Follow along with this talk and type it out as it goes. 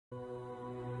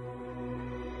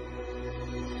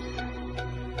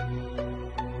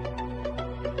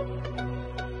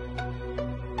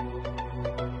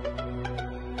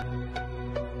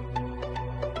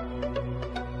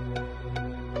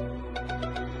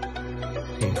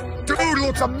Dude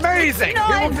looks amazing!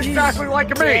 He looks exactly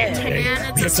like me! Hey,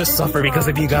 we have to suffer because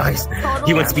of you guys.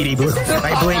 You want Speedy Blue.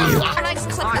 I blame you.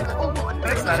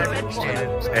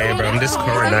 Hey, bro, I'm just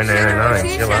car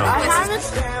 999. Chill out.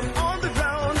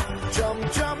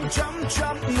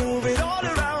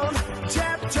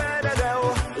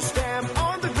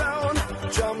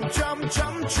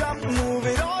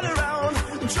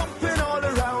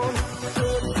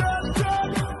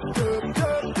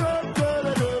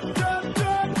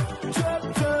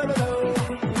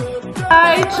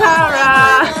 Hi, Chara!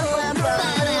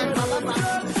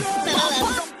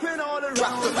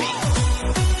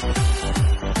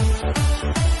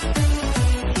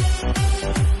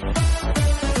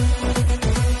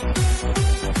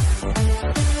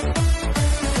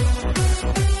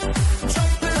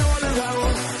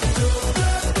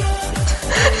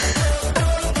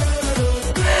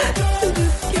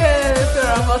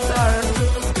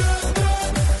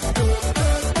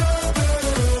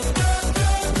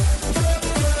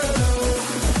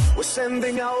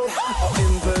 Sending out our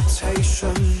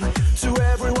invitation to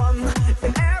everyone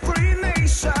in every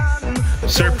nation.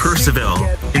 Sir Percival,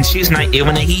 and she's not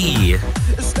even a he.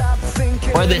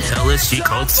 Why the hell is she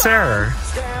called Sir?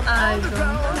 I don't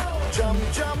know. Jump,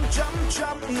 jump, jump,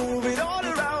 jump, move it all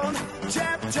around.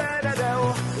 Jab, jab,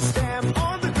 stamp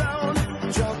on the ground.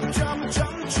 Jump, jump,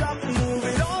 jump, jump, move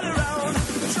it all around.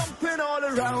 Jumping all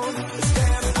around.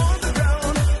 Stamp on the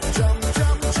ground. Jump,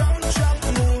 jump, jump, jump,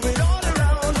 move it all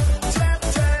around. Jab,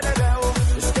 jab,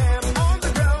 stamp on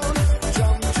the ground.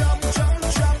 Jump, jump, jump,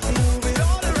 jump, move it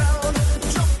all around.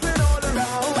 Jumping all around.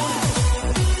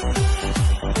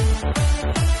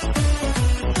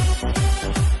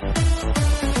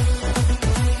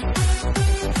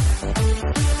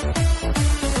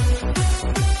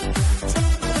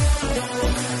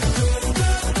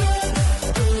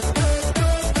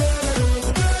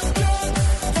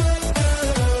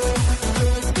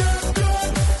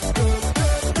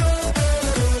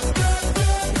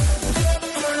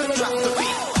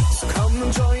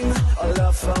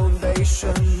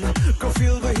 Foundation, go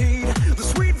feel the heat, the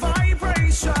sweet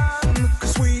vibration,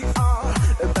 'cause we are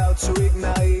about to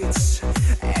ignite,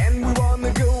 and we wanna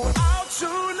go out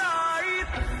tonight.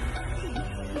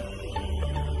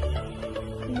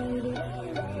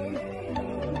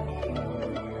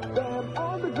 Stand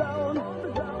on the ground,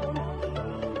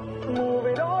 move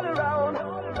it all around.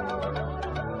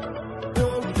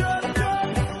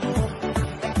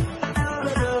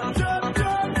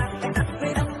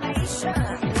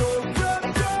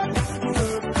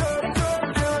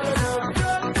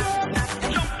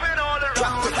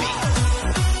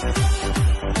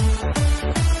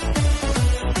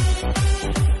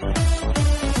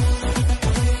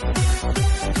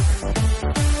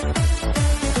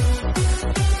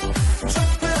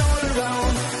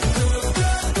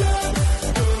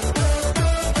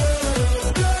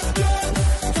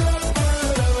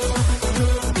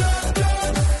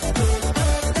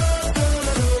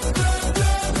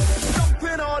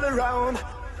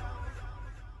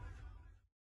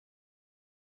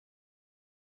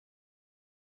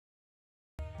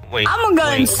 Wait, I'm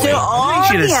gonna steal all I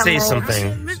need you to the say emeralds.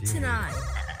 something.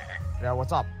 Yeah,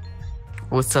 what's up?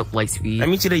 What's up, Lightspeed? I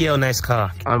need you to yell nice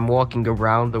cock. I'm walking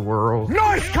around the world.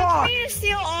 Nice cock! I'm gonna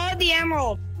steal all the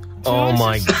emeralds. Oh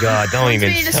my god, don't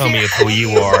even tell me who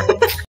you are.